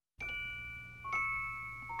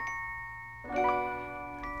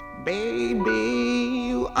Baby,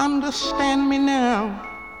 you understand me now.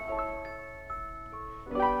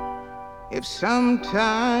 If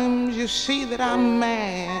sometimes you see that I'm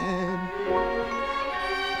mad,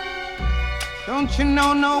 don't you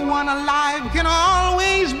know no one alive can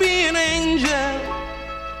always be an angel?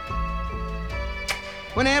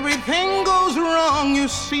 When everything goes wrong, you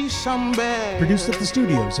see some bad. Produced at the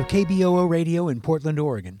studios of KBOO Radio in Portland,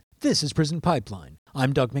 Oregon, this is Prison Pipeline.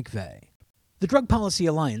 I'm Doug McVeigh. The Drug Policy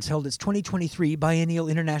Alliance held its 2023 Biennial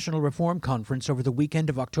International Reform Conference over the weekend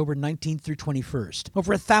of October 19th through 21st.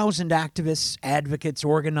 Over 1,000 activists, advocates,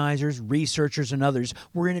 organizers, researchers, and others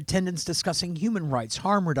were in attendance discussing human rights,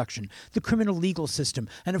 harm reduction, the criminal legal system,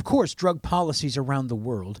 and of course, drug policies around the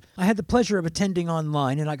world. I had the pleasure of attending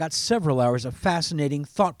online, and I got several hours of fascinating,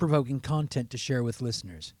 thought-provoking content to share with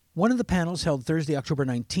listeners. One of the panels held Thursday, October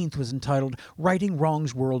 19th was entitled Righting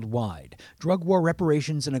Wrongs Worldwide, Drug War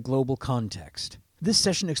Reparations in a Global Context. This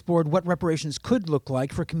session explored what reparations could look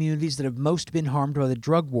like for communities that have most been harmed by the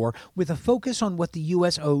drug war, with a focus on what the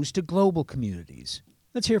U.S. owes to global communities.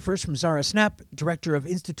 Let's hear first from Zara Snap, Director of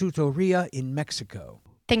Instituto RIA in Mexico.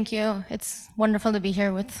 Thank you. It's wonderful to be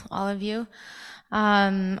here with all of you.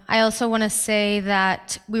 I also want to say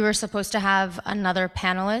that we were supposed to have another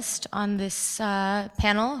panelist on this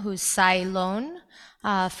panel, who's Sai Lone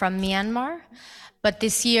from Myanmar. But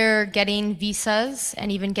this year, getting visas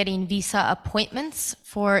and even getting visa appointments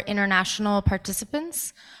for international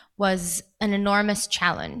participants was an enormous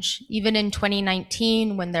challenge. Even in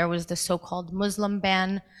 2019, when there was the so-called Muslim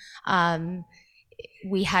ban,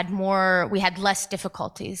 we had less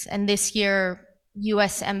difficulties. And this year,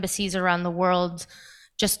 US embassies around the world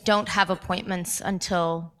just don't have appointments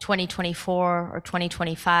until 2024 or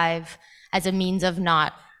 2025 as a means of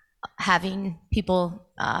not having people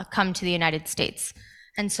come to the United States.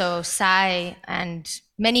 And so Sai and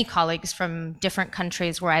many colleagues from different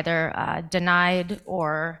countries were either denied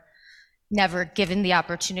or never given the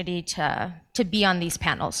opportunity to be on these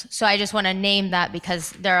panels. So I just want to name that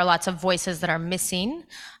because there are lots of voices that are missing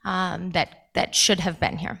that should have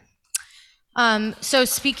been here. So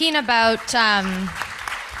speaking about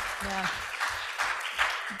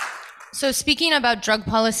drug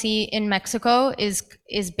policy in Mexico is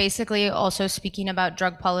basically also speaking about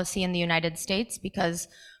drug policy in the United States, because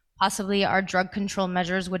possibly our drug control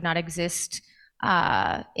measures would not exist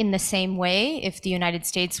in the same way if the United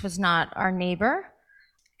States was not our neighbor.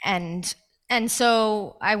 And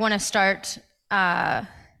so I want to start.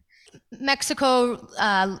 Mexico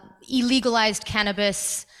illegalized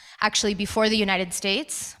cannabis actually before the United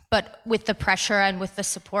States, but with the pressure and with the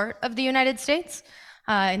support of the United States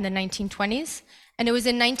in the 1920s. And it was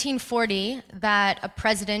in 1940 that a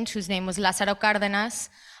president whose name was Lázaro Cárdenas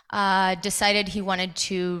decided he wanted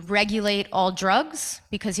to regulate all drugs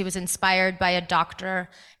because he was inspired by a doctor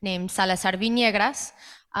named Salazar Viñegras,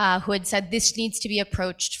 who had said this needs to be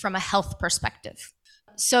approached from a health perspective.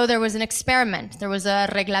 So there was an experiment. There was a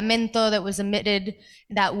reglamento that was emitted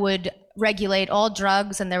that would regulate all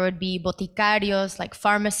drugs, and there would be boticarios, like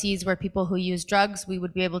pharmacies where people who use drugs, we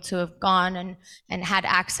would be able to have gone and had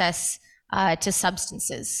access to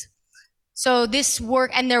substances. So this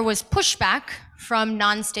work, and there was pushback from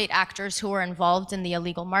non-state actors who were involved in the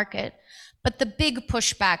illegal market. But the big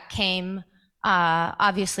pushback came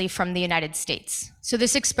obviously from the United States. So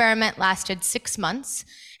this experiment lasted 6 months.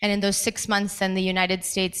 And in those 6 months, then the United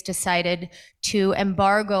States decided to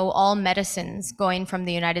embargo all medicines going from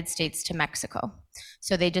the United States to Mexico.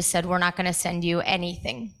 So they just said, we're not going to send you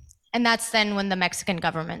anything. And that's then when the Mexican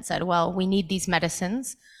government said, well, we need these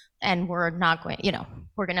medicines and we're not going,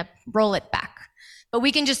 we're going to roll it back. But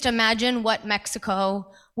we can just imagine what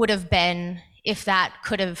Mexico would have been if that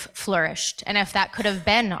could have flourished and if that could have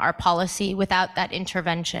been our policy without that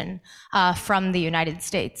intervention from the United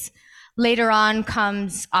States. Later on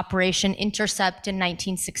comes Operation Intercept in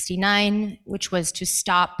 1969, which was to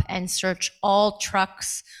stop and search all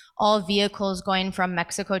trucks, all vehicles going from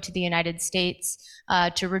Mexico to the United States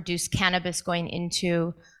to reduce cannabis going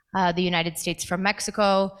into the United States from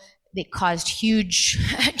Mexico. It caused huge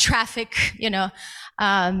traffic,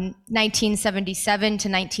 1977 to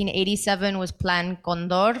 1987 was Plan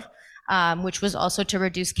Condor, which was also to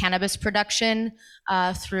reduce cannabis production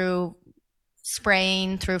through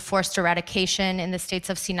spraying, through forced eradication in the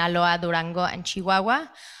states of Sinaloa, Durango, and Chihuahua.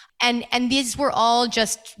 And these were all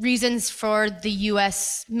just reasons for the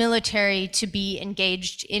US military to be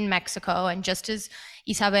engaged in Mexico. And just as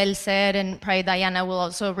Isabel said, and probably Diana will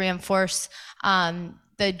also reinforce,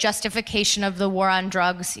 the justification of the war on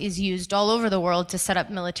drugs is used all over the world to set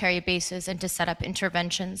up military bases and to set up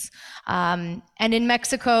interventions. And in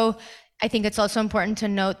Mexico, I think it's also important to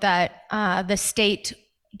note that the state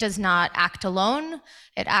does not act alone.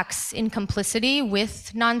 It acts in complicity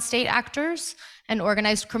with non-state actors and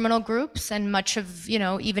organized criminal groups, and much of,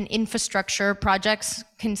 even infrastructure projects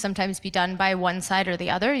can sometimes be done by one side or the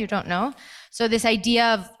other, you don't know. So this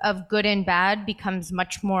idea of good and bad becomes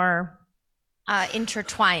much more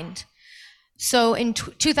intertwined. So in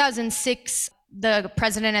 2006, the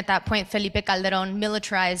president at that point, Felipe Calderón,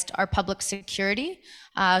 militarized our public security.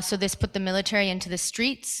 So this put the military into the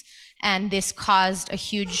streets, and this caused a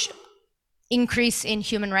huge increase in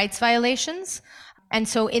human rights violations. And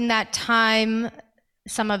so in that time,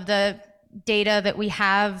 some of the data that we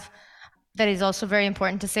have, that is also very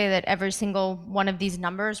important to say that every single one of these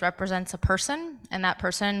numbers represents a person, and that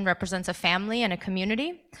person represents a family and a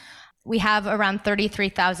community. We have around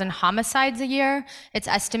 33,000 homicides a year. It's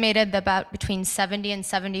estimated that about between 70 and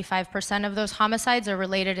 75% of those homicides are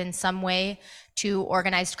related in some way to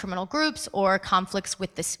organized criminal groups or conflicts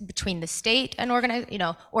between the state and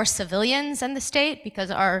or civilians and the state, because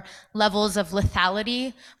our levels of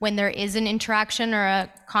lethality when there is an interaction or a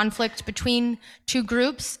conflict between two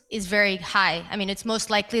groups is very high. I mean, it's most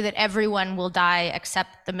likely that everyone will die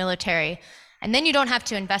except the military. And then you don't have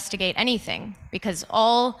to investigate anything because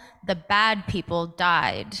all the bad people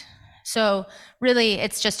died. So really,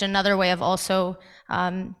 it's just another way of also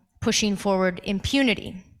pushing forward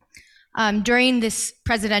impunity. During this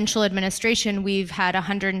presidential administration, we've had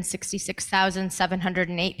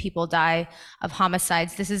 166,708 people die of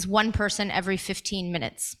homicides. This is one person every 15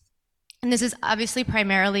 minutes. And this is obviously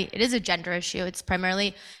it is a gender issue. It's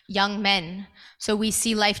primarily young men. So we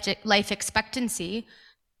see life expectancy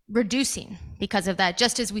reducing because of that,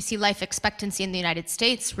 just as we see life expectancy in the United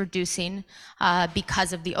States reducing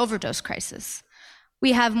because of the overdose crisis.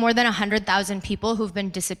 We have more than 100,000 people who've been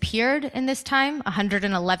disappeared in this time,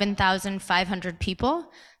 111,500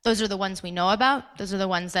 people. Those are the ones we know about. Those are the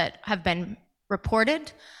ones that have been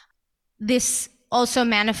reported. This also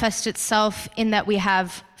manifests itself in that we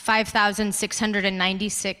have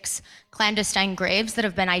 5,696 clandestine graves that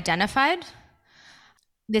have been identified.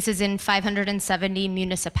 This is in 570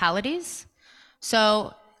 municipalities.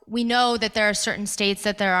 So we know that there are certain states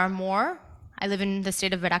that there are more. I live in the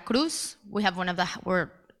state of Veracruz. We're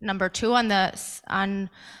number 2 on the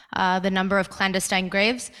number of clandestine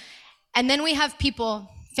graves. And then we have people,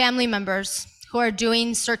 family members, who are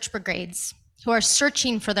doing search brigades, who are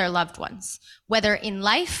searching for their loved ones, whether in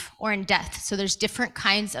life or in death. So there's different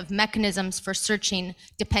kinds of mechanisms for searching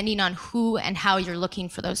depending on who and how you're looking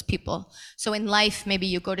for those people. So in life, maybe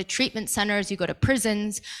you go to treatment centers, you go to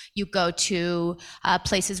prisons, you go to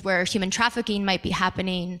places where human trafficking might be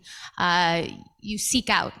happening. You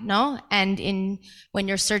seek out, no? And when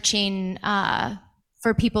you're searching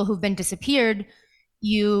for people who've been disappeared,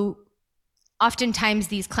 oftentimes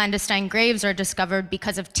these clandestine graves are discovered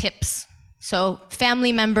because of tips. So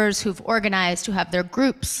family members who've organized, who have their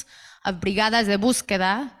groups of brigadas de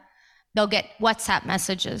búsqueda, they'll get WhatsApp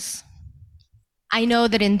messages. I know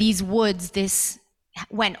that in these woods, this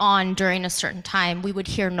went on during a certain time. We would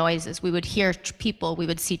hear noises, we would hear people, we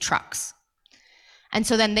would see trucks. And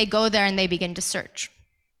so then they go there and they begin to search.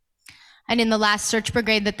 And in the last search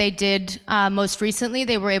brigade that they did most recently,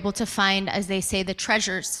 they were able to find, as they say, the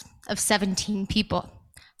treasures of 17 people.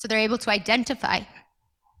 So they're able to identify.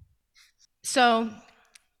 So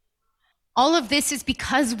all of this is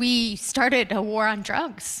because we started a war on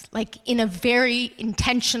drugs, like in a very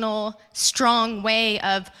intentional, strong way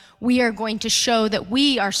of we are going to show that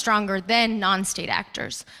we are stronger than non-state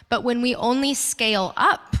actors. But when we only scale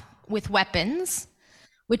up with weapons,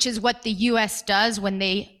 which is what the US does when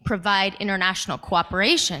they provide international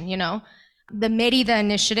cooperation, the Mérida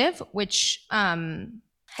Initiative, which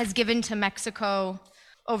has given to Mexico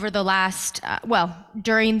over the last,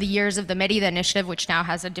 during the years of the Mérida Initiative, which now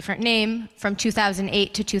has a different name, from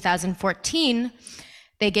 2008 to 2014,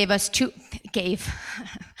 they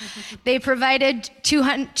provided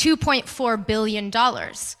 $2.4 billion.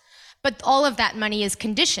 But all of that money is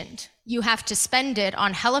conditioned. You have to spend it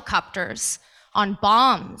on helicopters, on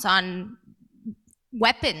bombs, on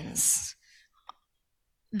weapons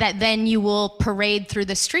that then you will parade through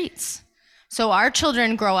the streets. So our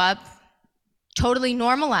children grow up totally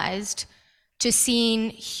normalized to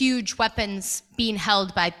seeing huge weapons being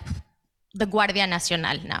held by the Guardia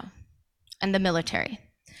Nacional now and the military.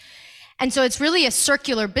 And so it's really a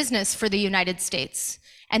circular business for the United States.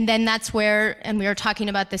 And then that's where, and we were talking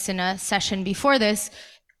about this in a session before this,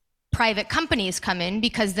 private companies come in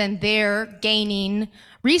because then they're gaining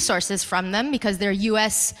resources from them because they're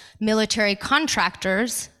US military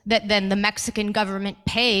contractors that then the Mexican government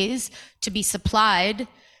pays to be supplied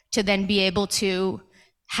to then be able to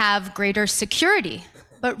have greater security.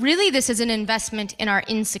 But really, this is an investment in our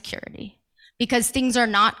insecurity because things are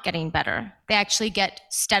not getting better. They actually get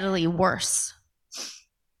steadily worse.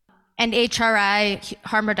 And HRI,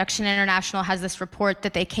 Harm Reduction International, has this report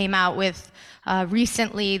that they came out with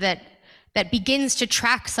recently that begins to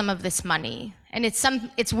track some of this money. And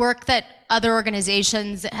it's work that other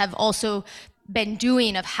organizations have also been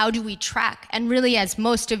doing of how do we track. And really, as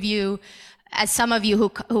some of you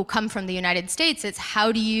who come from the United States, it's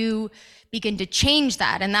how do you begin to change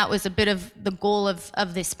that? And that was a bit of the goal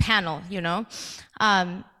of this panel, you know?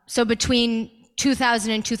 So between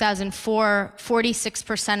 2000 and 2004,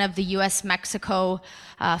 46% of the US-Mexico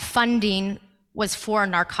funding was for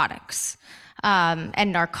narcotics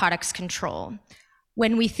and narcotics control.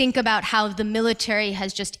 When we think about how the military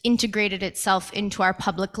has just integrated itself into our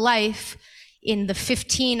public life, in the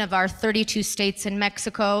 15 of our 32 states in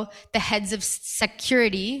Mexico, the heads of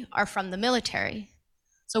security are from the military.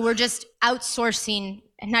 So we're just outsourcing,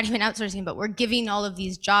 and not even outsourcing, but we're giving all of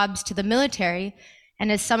these jobs to the military.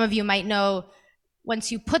 And as some of you might know,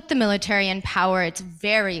 once you put the military in power, it's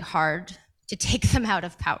very hard to take them out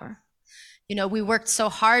of power. You know, we worked so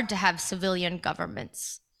hard to have civilian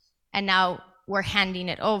governments, and now we're handing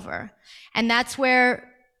it over. And that's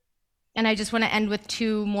where, and I just want to end with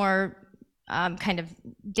two more kind of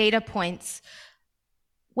data points.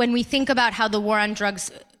 When we think about how the war on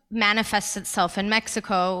drugs manifests itself in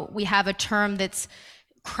Mexico, we have a term that's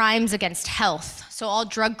crimes against health. So all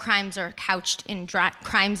drug crimes are couched in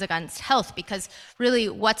crimes against health, because really,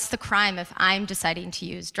 what's the crime if I'm deciding to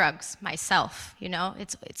use drugs myself? You know,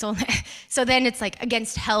 it's only so then it's like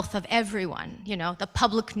against health of everyone. You know, the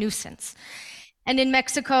public nuisance. And in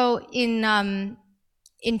Mexico, in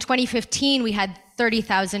 2015, we had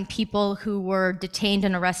 30,000 people who were detained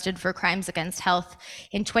and arrested for crimes against health.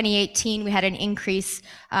 In 2018, we had an increase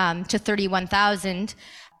to 31,000.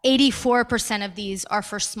 84% of these are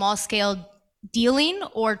for small-scale dealing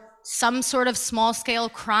or some sort of small-scale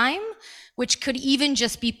crime, which could even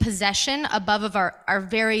just be possession above our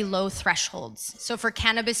very low thresholds. So for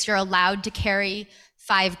cannabis, you're allowed to carry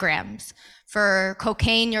 5 grams. For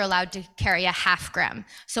cocaine, you're allowed to carry a 0.5 gram.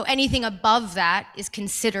 So anything above that is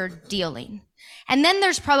considered dealing. And then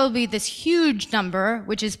there's probably this huge number,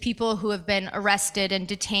 which is people who have been arrested and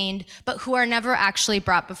detained, but who are never actually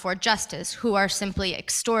brought before justice, who are simply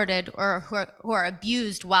extorted or who are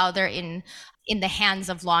abused while they're in the hands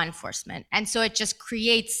of law enforcement. And so it just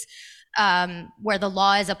creates where the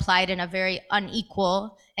law is applied in a very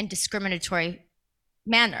unequal and discriminatory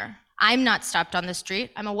manner. I'm not stopped on the street.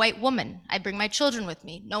 I'm a white woman. I bring my children with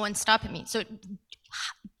me. No one's stopping me. So it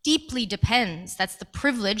deeply depends. That's the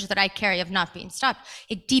privilege that I carry of not being stopped.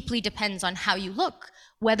 It deeply depends on how you look,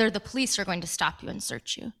 whether the police are going to stop you and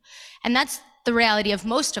search you. And that's the reality of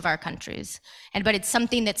most of our countries. But it's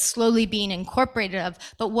something that's slowly being incorporated of,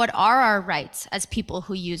 but what are our rights as people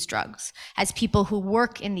who use drugs, as people who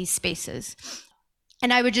work in these spaces?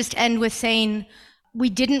 And I would just end with saying, we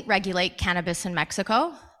didn't regulate cannabis in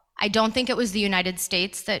Mexico. I don't think it was the United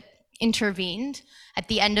States that intervened at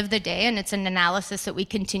the end of the day, and it's an analysis that we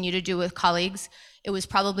continue to do with colleagues. It was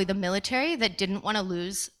probably the military that didn't want to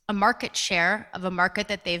lose a market share of a market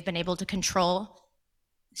that they've been able to control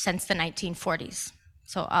since the 1940s.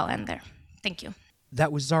 So I'll end there. Thank you.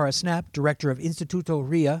 That was Zara Snap, director of Instituto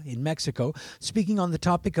RIA in Mexico, speaking on the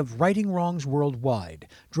topic of righting wrongs worldwide,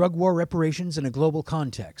 drug war reparations in a global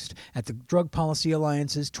context, at the Drug Policy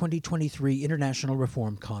Alliance's 2023 International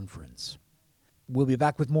Reform Conference. We'll be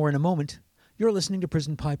back with more in a moment. You're listening to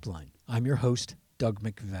Prison Pipeline. I'm your host, Doug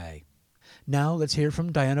McVeigh. Now let's hear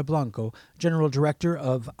from Diana Blanco, General Director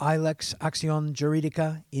of ILEX Acción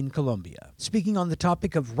Jurídica in Colombia, speaking on the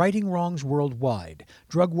topic of righting wrongs worldwide,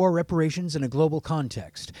 drug war reparations in a global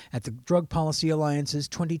context, at the Drug Policy Alliance's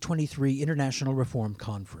 2023 International Reform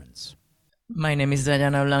Conference. My name is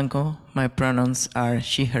Diana Blanco. My pronouns are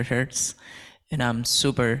she, her, hers, and I'm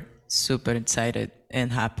super excited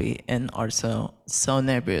and happy and also so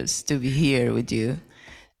nervous to be here with you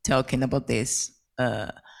talking about this.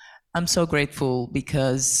 I'm so grateful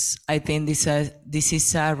because I think this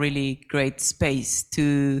is a really great space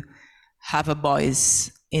to have a voice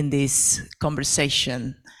in this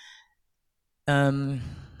conversation.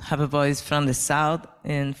 Have a voice from the South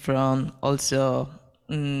and from also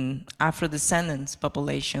Afro-descendants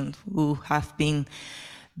population who have been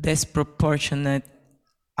disproportionate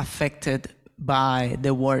affected by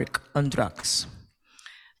the work on drugs.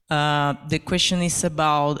 The question is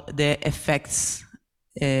about the effects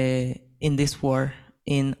in this war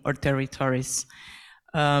in our territories.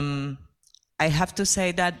 I have to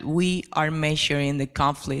say that we are measuring the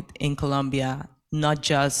conflict in Colombia not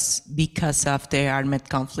just because of the armed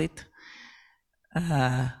conflict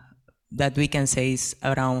that we can say is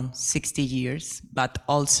around 60 years, but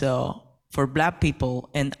also for Black people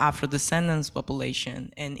and Afro-descendants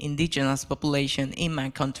population and indigenous population in my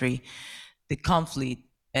country, the conflict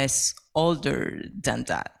is older than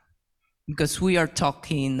that, because we are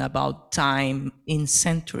talking about time in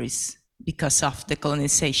centuries because of the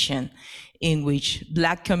colonization in which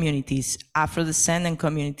Black communities, Afro-descendant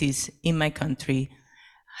communities in my country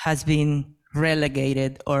has been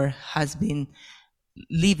relegated or has been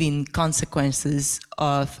living consequences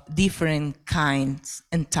of different kinds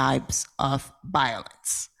and types of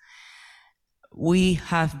violence. We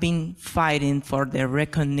have been fighting for the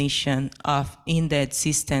recognition of in the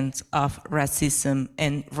existence of racism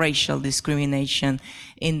and racial discrimination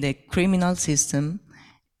in the criminal system,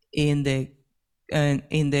 in the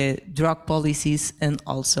drug policies, and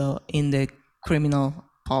also in the criminal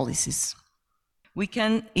policies. We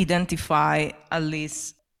can identify at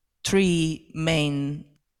least 3 main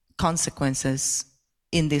consequences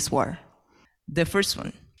in this war. The first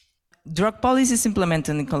one, drug policies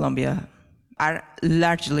implemented in Colombia are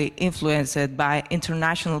largely influenced by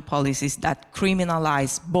international policies that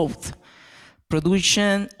criminalize both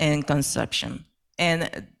production and consumption.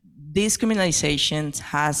 And this criminalization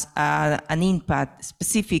has an impact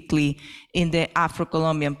specifically in the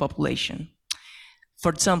Afro-Colombian population.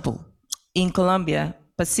 For example, in Colombia,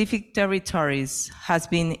 Pacific territories has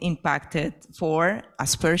been impacted for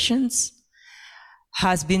aspersions,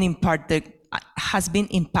 has been impacted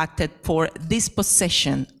for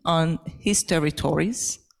dispossession on his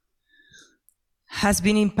territories, has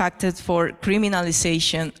been impacted for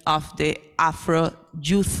criminalization of the Afro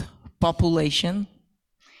youth population,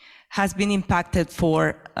 has been impacted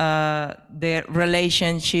for the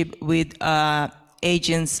relationship with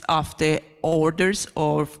agents of the orders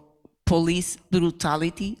or police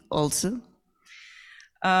brutality also.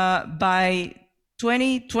 By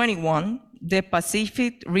 2021, the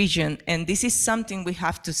Pacific region, and this is something we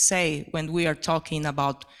have to say when we are talking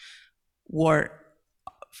about war,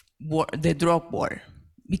 the drug war,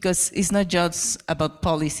 because it's not just about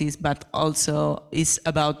policies, but also it's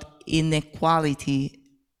about inequality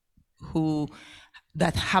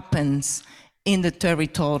that happens in the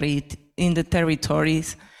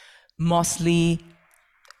territories mostly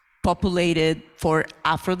populated for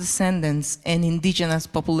Afro-descendants and indigenous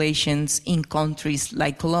populations in countries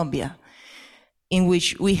like Colombia, in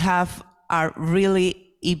which we have a really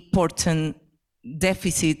important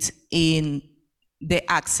deficit in the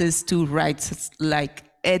access to rights like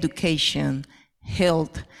education,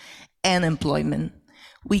 health, and employment.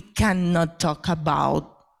 We cannot talk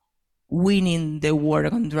about winning the war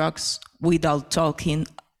on drugs without talking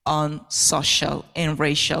on social and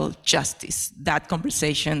racial justice. That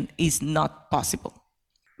conversation is not possible.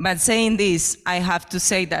 But saying this, I have to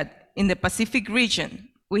say that in the Pacific region,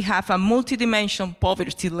 we have a multidimensional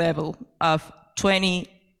poverty level of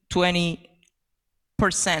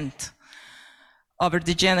 20% over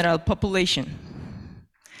the general population.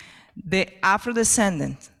 The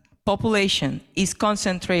Afro-descendant population is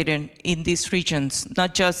concentrated in these regions,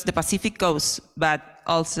 not just the Pacific coast, but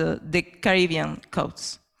also the Caribbean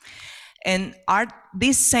coast. And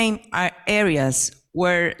these same areas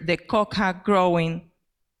where the coca growing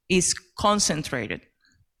is concentrated.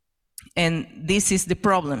 And this is the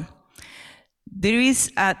problem. There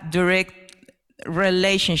is a direct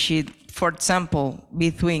relationship, for example,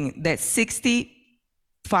 between the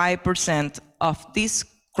 65% of these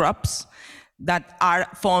crops that are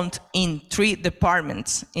found in 3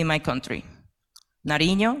 departments in my country: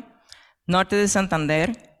 Nariño, Norte de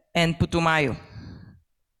Santander, and Putumayo.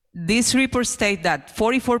 These reports state that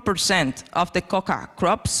 44% of the coca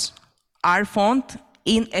crops are found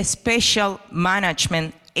in special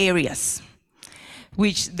management areas,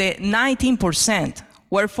 which the 19%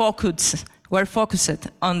 were focused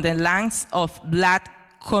on the lands of Black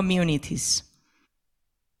communities.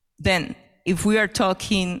 Then, if we are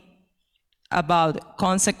talking about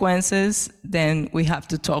consequences, then we have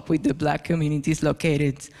to talk with the Black communities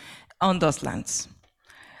located on those lands.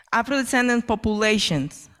 Afro-descendant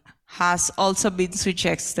populations has also been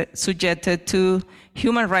subjected to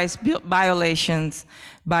human rights violations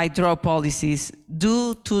by drug policies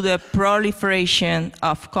due to the proliferation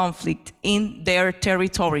of conflict in their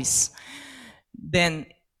territories. Then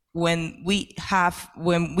when we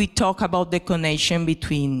talk about the connection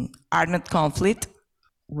between armed conflict,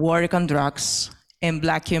 war on drugs, and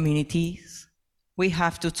Black communities, we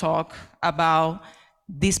have to talk about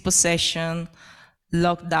dispossession,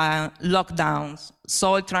 lockdowns,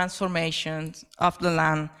 soil transformations of the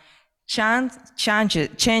land,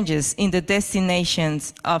 changes in the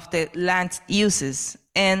destinations of the land uses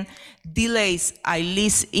and delays, at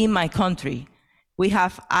least in my country. We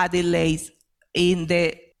have a delays in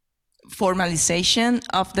the formalization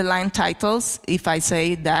of the land titles, if I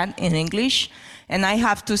say that in English. And I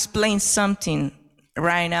have to explain something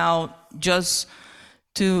right now just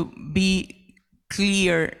to be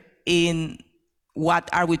clear in what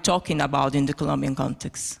are we talking about in the Colombian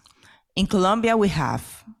context. In Colombia, we have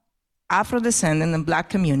Afro-descendant and Black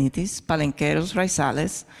communities, Palenqueros,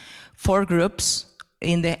 Raizales, 4 groups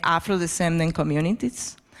in the Afro-descendant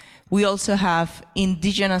communities. We also have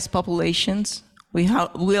indigenous populations. We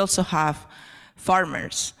also have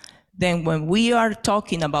farmers. Then when we are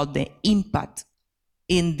talking about the impact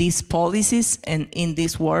in these policies and in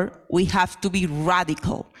this work, we have to be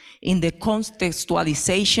radical in the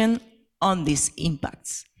contextualization on these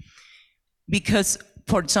impacts. Because,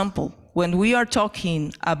 for example, when we are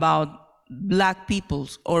talking about Black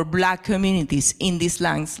peoples or Black communities in these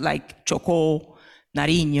lands like Chocó,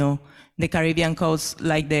 Nariño, the Caribbean coast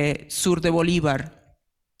like the Sur de Bolívar,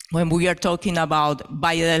 when we are talking about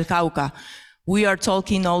Valle del Cauca, we are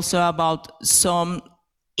talking also about some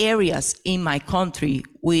areas in my country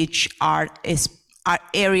which are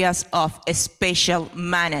areas of special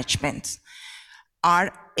management,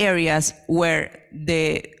 are areas where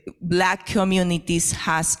the Black communities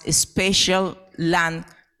has special land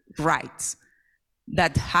rights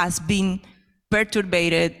that has been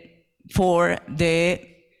perturbated for the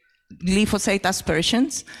glyphosate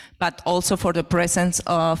aspersions, but also for the presence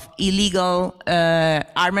of illegal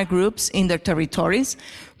armed groups in their territories,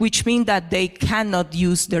 which means that they cannot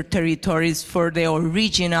use their territories for the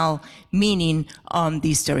original meaning on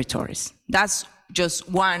these territories. That's just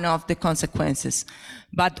one of the consequences.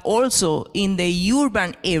 But also in the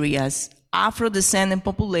urban areas, Afro-descendant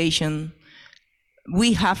population,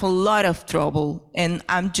 we have a lot of trouble, and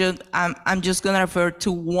I'm just gonna refer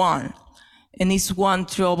to one. And it's one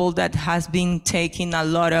trouble that has been taking a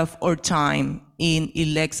lot of our time in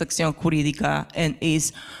Ilex Acción Jurídica, and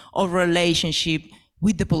is our relationship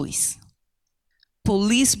with the police.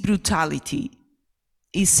 Police brutality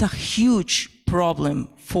is a huge problem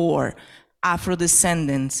for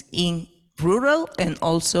Afro-descendants in rural and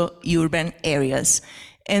also urban areas.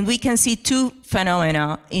 And we can see 2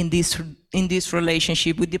 phenomena in this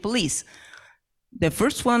relationship with the police. The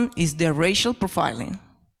first one is the racial profiling.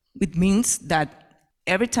 It means that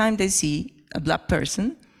every time they see a Black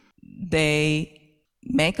person, they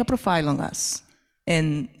make a profile on us.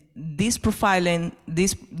 And this profiling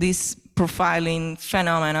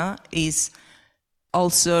phenomena is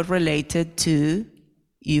also related to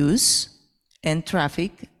use and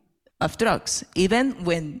traffic of drugs. Even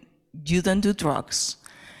when you don't do drugs,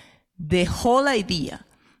 the whole idea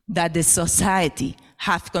that the society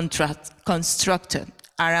have constructed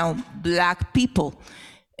around Black people,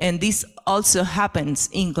 and this also happens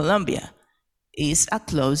in Colombia, is a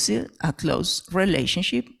close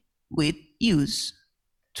relationship with use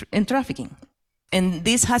and trafficking. And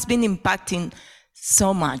this has been impacting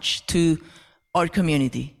so much to our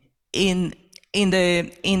community in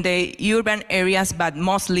the urban areas, but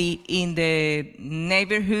mostly in the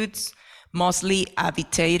neighborhoods, mostly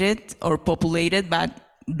habitated or populated by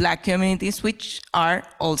Black communities, which are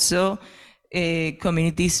also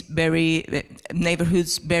communities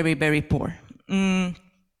neighborhoods very, very poor. I'm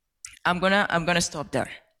gonna stop there.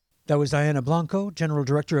 That was Diana Blanco, General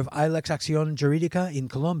Director of Ilex Acción Jurídica in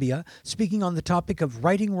Colombia, speaking on the topic of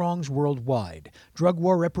righting wrongs worldwide, drug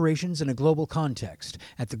war reparations in a global context,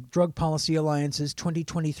 at the Drug Policy Alliance's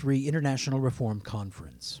 2023 International Reform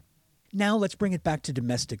Conference. Now let's bring it back to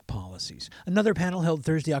domestic policies. Another panel held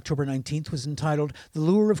Thursday, October 19th was entitled The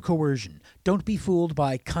Lure of Coercion. Don't be fooled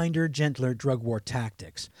by kinder, gentler drug war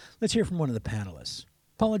tactics. Let's hear from one of the panelists.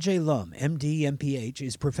 Paula J. Lum, MD, MPH,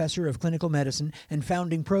 is professor of clinical medicine and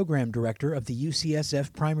founding program director of the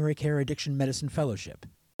UCSF Primary Care Addiction Medicine Fellowship.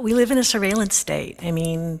 We live in a surveillance state. I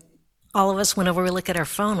mean, all of us, whenever we look at our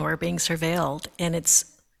phone, we're being surveilled. And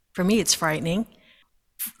for me, it's frightening.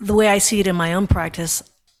 The way I see it in my own practice,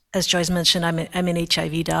 as Joyce mentioned, I'm an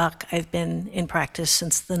HIV doc. I've been in practice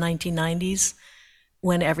since the 1990s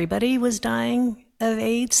when everybody was dying of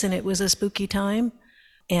AIDS, and it was a spooky time.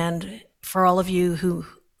 And for all of you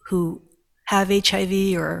who have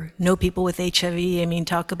HIV or know people with HIV, I mean,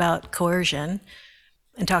 talk about coercion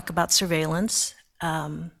and talk about surveillance.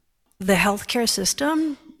 The healthcare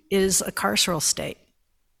system is a carceral state.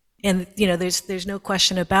 And, there's no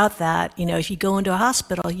question about that. If you go into a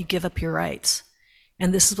hospital, you give up your rights.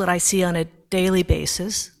 And this is what I see on a daily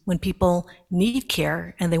basis when people need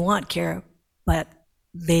care and they want care, but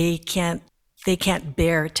they can't they can't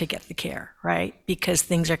bear to get the care, right? Because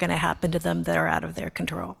things are going to happen to them that are out of their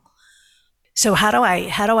control. So how do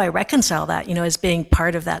I reconcile that, as being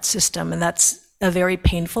part of that system? And that's a very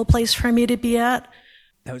painful place for me to be at.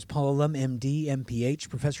 That was Paula Lum, MD, MPH,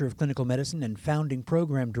 Professor of Clinical Medicine and founding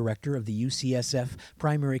Program Director of the UCSF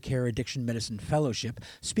Primary Care Addiction Medicine Fellowship,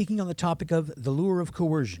 speaking on the topic of the lure of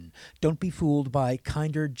coercion. Don't be fooled by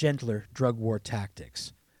kinder, gentler drug war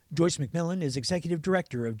tactics. Joyce McMillan is Executive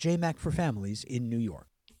Director of JMAC for Families in New York.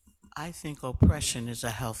 I think oppression is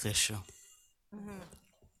a health issue. Mm-hmm.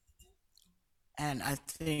 And I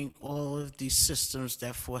think all of these systems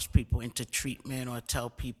that force people into treatment or tell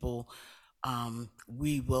people,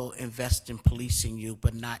 we will invest in policing you,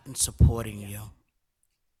 but not in supporting you.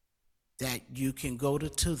 That you can go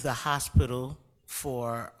to the hospital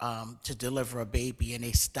for to deliver a baby and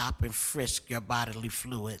they stop and frisk your bodily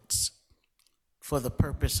fluids. For the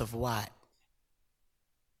purpose of what?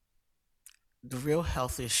 The real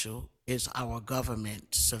health issue is our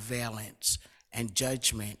government surveillance and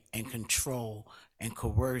judgment and control and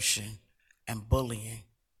coercion and bullying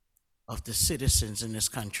of the citizens in this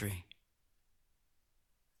country.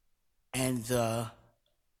 And the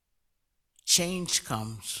change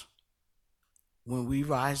comes when we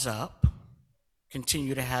rise up,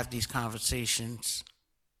 continue to have these conversations,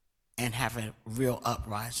 and have a real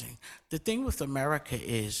uprising. The thing with America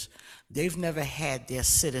is they've never had their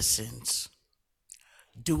citizens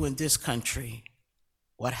do in this country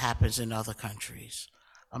what happens in other countries.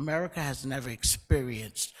 America has never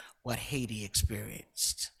experienced what Haiti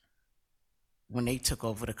experienced when they took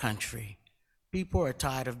over the country. People are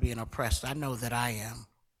tired of being oppressed. I know that I am.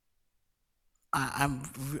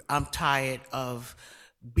 I'm tired of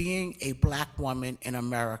being a Black woman in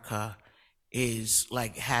America is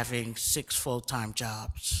like having 6 full-time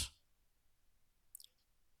jobs.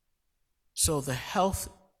 So the health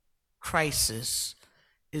crisis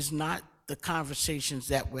is not the conversations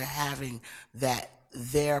that we're having that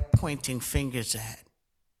they're pointing fingers at.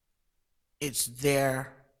 It's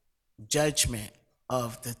their judgment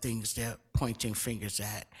of the things they're pointing fingers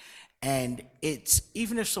at. And it's,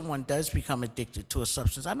 even if someone does become addicted to a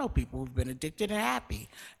substance, I know people who've been addicted and happy.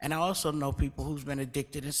 And I also know people who's been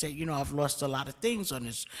addicted and say, I've lost a lot of things on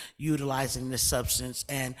this, utilizing this substance,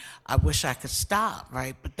 and I wish I could stop,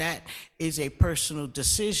 right? But that is a personal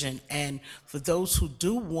decision. And for those who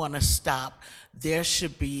do want to stop, there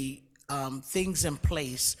should be things in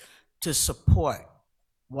place to support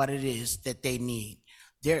what it is that they need.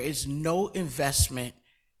 There is no investment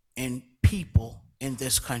in people in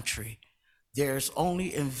this country. There's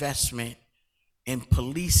only investment in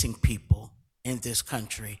policing people in this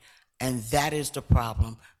country. And that is the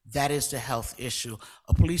problem. That is the health issue.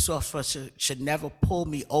 A police officer should never pull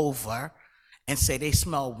me over and say they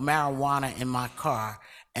smell marijuana in my car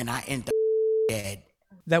and I end up dead.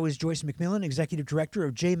 That was Joyce McMillan, Executive Director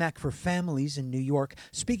of JMAC for Families in New York,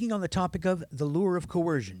 speaking on the topic of the lure of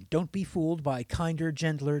coercion. Don't be fooled by kinder,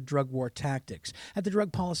 gentler drug war tactics at the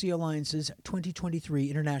Drug Policy Alliance's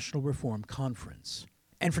 2023 International Reform Conference.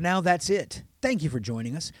 And for now, that's it. Thank you for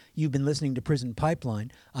joining us. You've been listening to Prison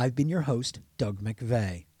Pipeline. I've been your host, Doug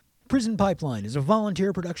McVeigh. Prison Pipeline is a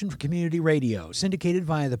volunteer production for community radio, syndicated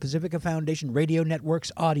via the Pacifica Foundation Radio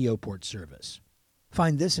Network's audio port service.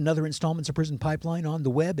 Find this and other installments of Prison Pipeline on the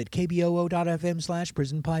web at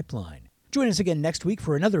kboo.fm/Prison Pipeline. Join us again next week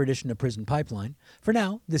for another edition of Prison Pipeline. For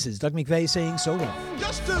now, this is Doug McVeigh saying so long.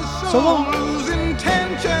 Just as So long. someone's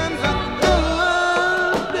intentions